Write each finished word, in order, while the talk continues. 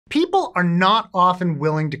People are not often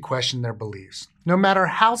willing to question their beliefs, no matter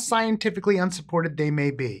how scientifically unsupported they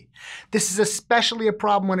may be. This is especially a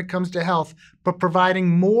problem when it comes to health, but providing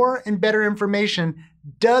more and better information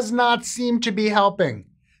does not seem to be helping.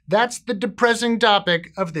 That's the depressing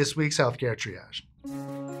topic of this week's Healthcare Triage.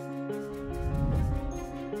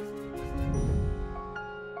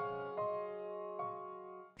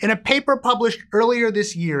 In a paper published earlier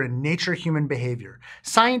this year in Nature Human Behavior,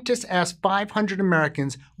 scientists asked 500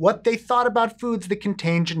 Americans what they thought about foods that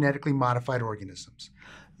contain genetically modified organisms.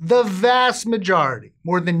 The vast majority,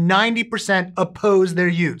 more than 90%, oppose their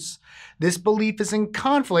use. This belief is in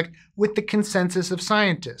conflict with the consensus of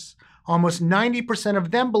scientists. Almost 90% of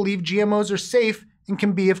them believe GMOs are safe and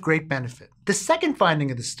can be of great benefit. The second finding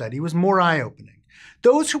of the study was more eye-opening.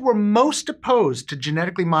 Those who were most opposed to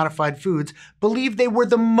genetically modified foods believed they were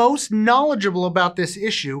the most knowledgeable about this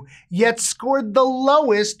issue, yet scored the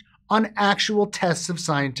lowest on actual tests of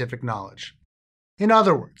scientific knowledge. In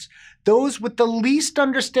other words, those with the least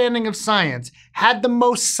understanding of science had the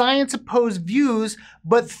most science-opposed views,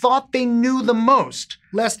 but thought they knew the most.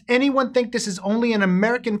 Lest anyone think this is only an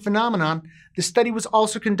American phenomenon, the study was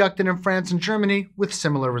also conducted in France and Germany with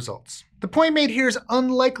similar results. The point made here is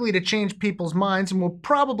unlikely to change people's minds and will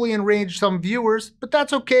probably enrage some viewers, but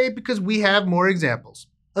that's okay because we have more examples.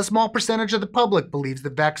 A small percentage of the public believes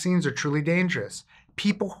that vaccines are truly dangerous.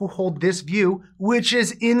 People who hold this view, which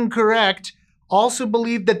is incorrect, also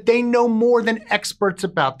believe that they know more than experts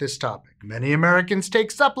about this topic. Many Americans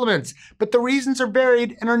take supplements, but the reasons are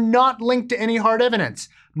varied and are not linked to any hard evidence.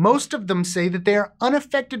 Most of them say that they are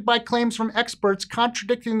unaffected by claims from experts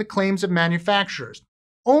contradicting the claims of manufacturers.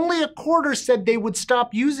 Only a quarter said they would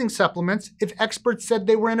stop using supplements if experts said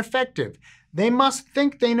they were ineffective. They must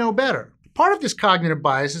think they know better. Part of this cognitive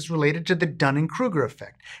bias is related to the Dunning-Kruger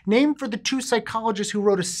effect, named for the two psychologists who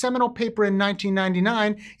wrote a seminal paper in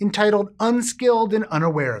 1999 entitled Unskilled and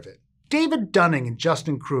Unaware of It. David Dunning and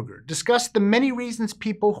Justin Kruger discussed the many reasons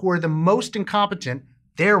people who are the most incompetent,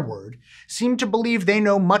 their word, seem to believe they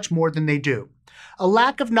know much more than they do. A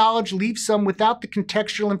lack of knowledge leaves some without the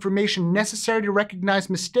contextual information necessary to recognize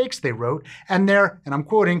mistakes, they wrote, and their, and I'm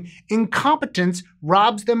quoting, incompetence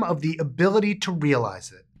robs them of the ability to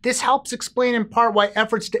realize it. This helps explain in part why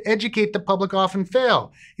efforts to educate the public often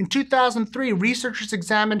fail. In 2003, researchers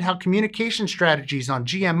examined how communication strategies on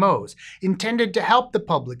GMOs, intended to help the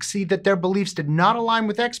public see that their beliefs did not align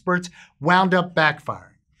with experts, wound up backfiring.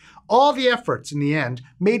 All the efforts, in the end,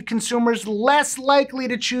 made consumers less likely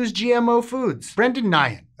to choose GMO foods. Brendan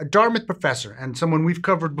Nyhan, a Dartmouth professor and someone we've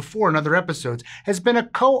covered before in other episodes, has been a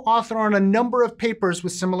co-author on a number of papers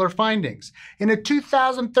with similar findings. In a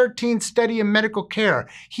 2013 study in medical care,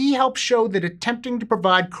 he helped show that attempting to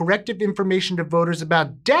provide corrective information to voters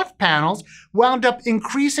about death panels wound up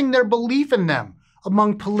increasing their belief in them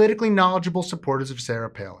among politically knowledgeable supporters of Sarah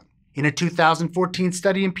Palin. In a 2014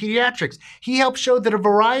 study in pediatrics, he helped show that a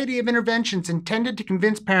variety of interventions intended to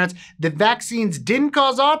convince parents that vaccines didn't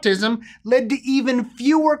cause autism led to even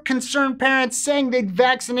fewer concerned parents saying they'd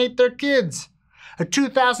vaccinate their kids. A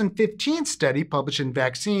 2015 study published in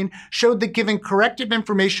Vaccine showed that giving corrective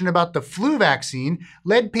information about the flu vaccine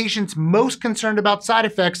led patients most concerned about side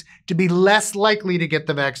effects to be less likely to get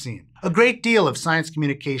the vaccine. A great deal of science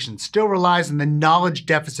communication still relies on the knowledge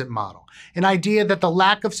deficit model, an idea that the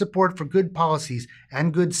lack of support for good policies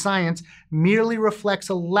and good science merely reflects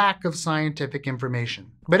a lack of scientific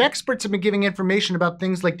information. But experts have been giving information about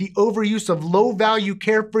things like the overuse of low-value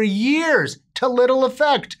care for years to little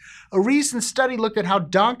effect. A recent study looked at how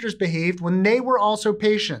doctors behaved when they were also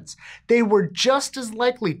patients. They were just as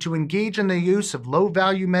likely to engage in the use of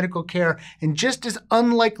low-value medical care and just as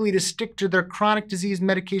unlikely to stick to their chronic disease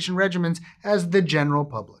medication regimens as the general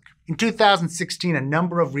public. In 2016, a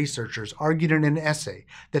number of researchers argued in an essay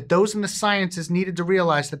that those in the sciences needed to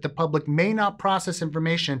realize that the public may not process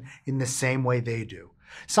information in the same way they do.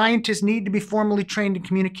 Scientists need to be formally trained in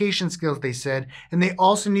communication skills, they said, and they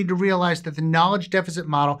also need to realize that the knowledge deficit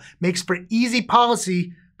model makes for easy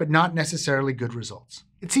policy, but not necessarily good results.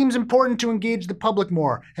 It seems important to engage the public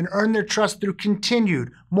more and earn their trust through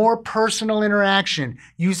continued, more personal interaction,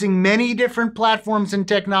 using many different platforms and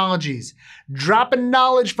technologies. Dropping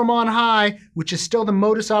knowledge from on high, which is still the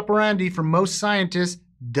modus operandi for most scientists,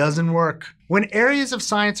 doesn't work. When areas of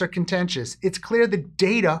science are contentious, it's clear that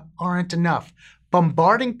data aren't enough.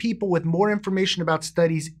 Bombarding people with more information about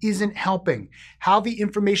studies isn't helping. How the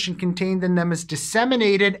information contained in them is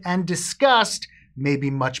disseminated and discussed may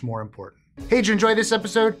be much more important. Hey, did you enjoy this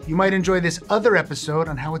episode? You might enjoy this other episode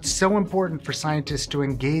on how it's so important for scientists to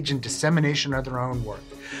engage in dissemination of their own work.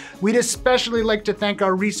 We'd especially like to thank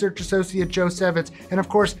our research associate Joe Sevitz and of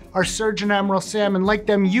course our Surgeon Admiral Sam, and like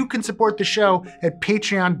them, you can support the show at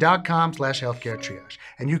patreon.com/healthcaretriage.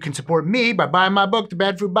 And you can support me by buying my book, The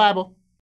Bad Food Bible.